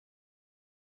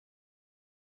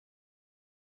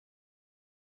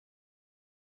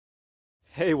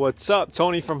Hey, what's up?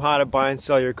 Tony from How to Buy and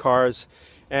Sell Your Cars.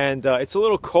 And it's a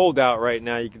little cold out right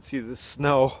now. You can see the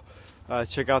snow.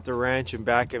 Check out the ranch in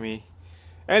back of me.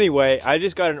 Anyway, I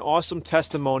just got an awesome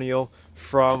testimonial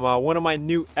from one of my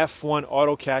new F1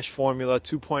 Auto Cash Formula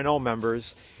 2.0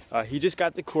 members. He just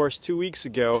got the course 2 weeks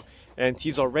ago, and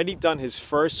he's already done his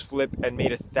first flip and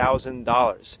made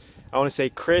 $1,000. I want to say,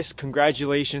 Chris,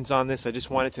 congratulations on this. I just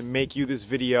wanted to make you this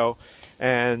video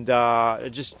and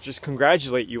just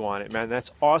congratulate you on it, man.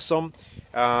 That's awesome.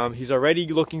 He's already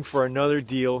looking for another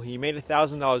deal. He made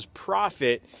 $1,000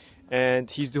 profit, and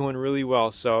he's doing really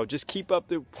well. So just keep up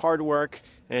the hard work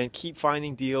and keep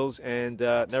finding deals and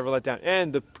never let down.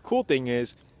 And the cool thing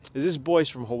is this boy's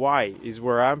from Hawaii, is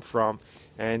where I'm from,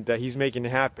 and he's making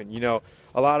it happen. You know,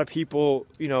 a lot of people,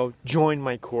 you know, join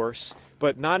my course,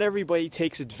 but not everybody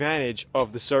takes advantage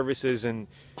of the services and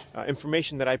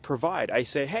information that I provide. I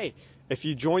say, hey, if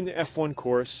you join the F1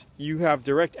 course, you have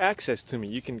direct access to me.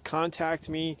 You can contact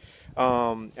me,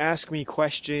 ask me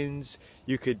questions.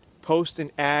 You could post an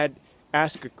ad,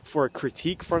 ask for a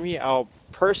critique from me. I'll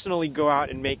personally go out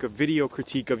and make a video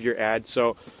critique of your ad.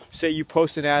 So say you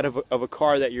post an ad of a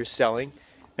car that you're selling,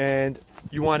 and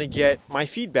you want to get my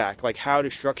feedback, like how to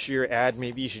structure your ad.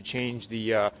 Maybe you should change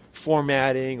the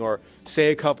formatting or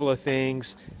say a couple of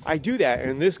things. I do that,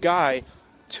 and this guy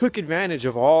took advantage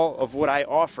of all of what I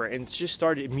offer and just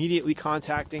started immediately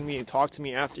contacting me and talked to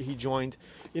me after he joined.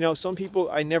 You know, some people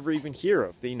I never even hear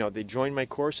of. They join my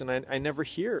course and I never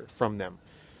hear from them.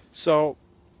 So,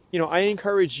 you know, I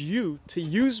encourage you to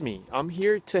use me. I'm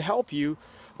here to help you.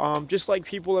 Just like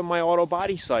people in my auto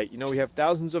body site. You know, we have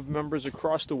thousands of members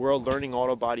across the world learning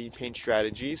auto body paint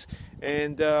strategies,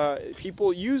 and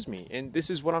people use me, and this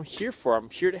is what I'm here for. I'm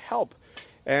here to help.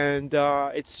 And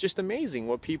it's just amazing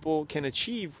what people can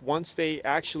achieve once they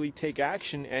actually take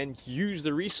action and use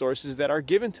the resources that are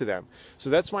given to them.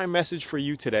 So that's my message for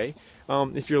you today.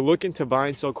 If you're looking to buy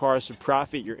and sell cars for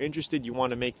profit, you're interested, you want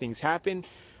to make things happen,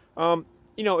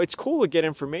 you know, it's cool to get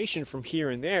information from here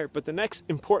and there, but the next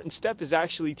important step is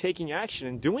actually taking action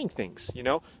and doing things, you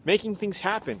know, making things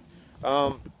happen.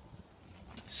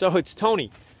 So it's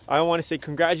Tony. I want to say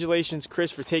congratulations,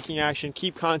 Chris, for taking action.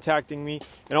 Keep contacting me.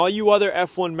 And all you other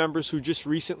F1 members who just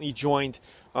recently joined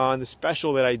on the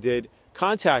special that I did,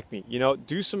 contact me. You know,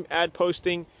 do some ad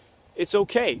posting. It's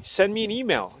okay. Send me an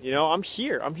email. You know, I'm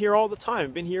here. I'm here all the time.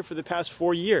 I've been here for the past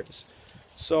 4 years.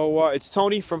 So it's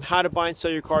Tony from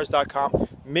howtobuyandSellYourCars.com.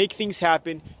 Make things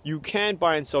happen. You can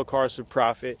buy and sell cars for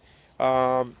profit.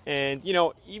 And, you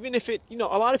know, even if it, you know,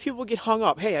 a lot of people get hung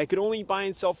up. Hey, I could only buy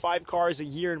and sell 5 cars a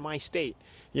year in my state.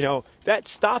 You know, that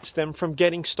stops them from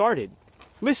getting started.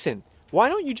 Listen, why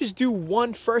don't you just do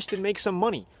one first and make some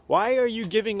money? Why are you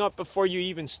giving up before you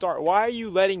even start? Why are you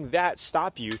letting that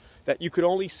stop you, that you could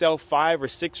only sell 5 or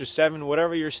 6 or 7,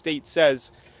 whatever your state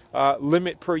says,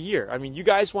 limit per year? I mean, you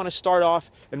guys want to start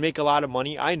off and make a lot of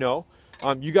money. I know.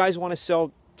 You guys want to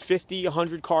sell 50,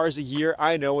 100 cars a year.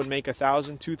 I know, and make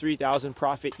 1,000, 2,000, 3,000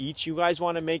 profit each. You guys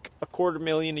want to make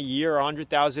 $250,000 a year or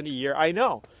 100,000 a year. I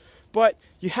know. But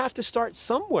you have to start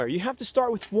somewhere. You have to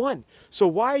start with one. So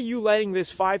why are you letting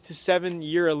this 5 to 7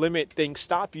 year limit thing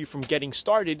stop you from getting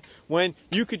started when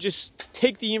you could just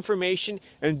take the information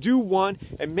and do one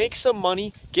and make some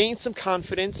money, gain some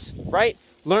confidence, right?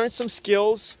 Learn some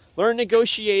skills, learn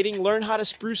negotiating, learn how to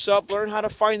spruce up, learn how to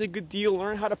find a good deal,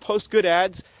 learn how to post good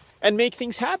ads, and make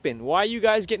things happen. Why are you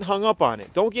guys getting hung up on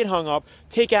it? Don't get hung up.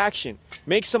 Take action.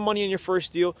 Make some money on your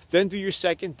first deal, then do your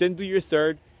second, then do your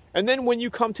third. And then when you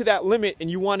come to that limit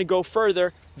and you want to go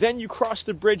further, then you cross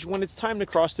the bridge when it's time to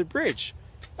cross the bridge.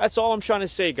 That's all I'm trying to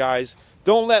say, guys.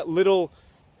 Don't let little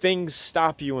things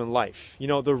stop you in life. You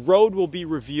know, the road will be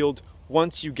revealed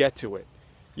once you get to it.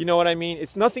 You know what I mean?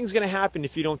 Nothing's going to happen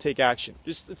if you don't take action.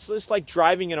 It's just like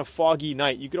driving in a foggy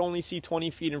night. You could only see 20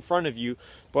 feet in front of you,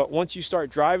 but once you start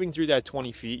driving through that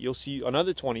 20 feet, you'll see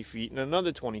another 20 feet and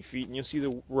another 20 feet, and you'll see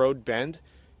the road bend.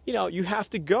 You know, you have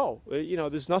to go. You know,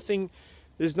 there's nothing's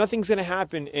going to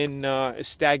happen in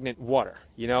stagnant water,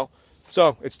 you know?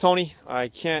 So, it's Tony. I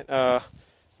can't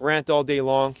rant all day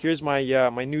long. Here's my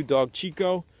my new dog,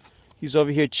 Chico. He's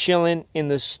over here chilling in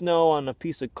the snow on a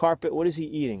piece of carpet. What is he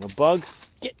eating? A bug?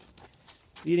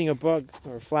 Eating a bug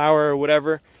or a flower or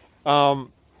whatever.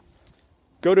 Go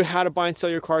to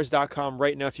howtobuyandSellYourCars.com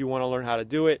right now if you want to learn how to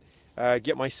do it.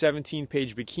 Get my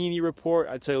 17-page bikini report.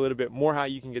 I'll tell you a little bit more how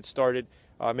you can get started.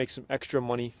 Make some extra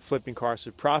money flipping cars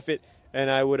for profit.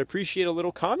 And I would appreciate a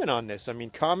little comment on this. I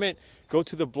mean, comment, go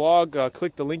to the blog,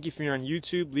 click the link if you're on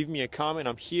YouTube, leave me a comment.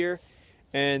 I'm here,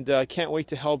 and can't wait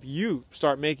to help you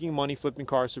start making money flipping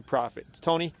cars for profit. It's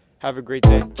Tony. Have a great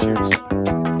day.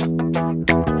 Cheers.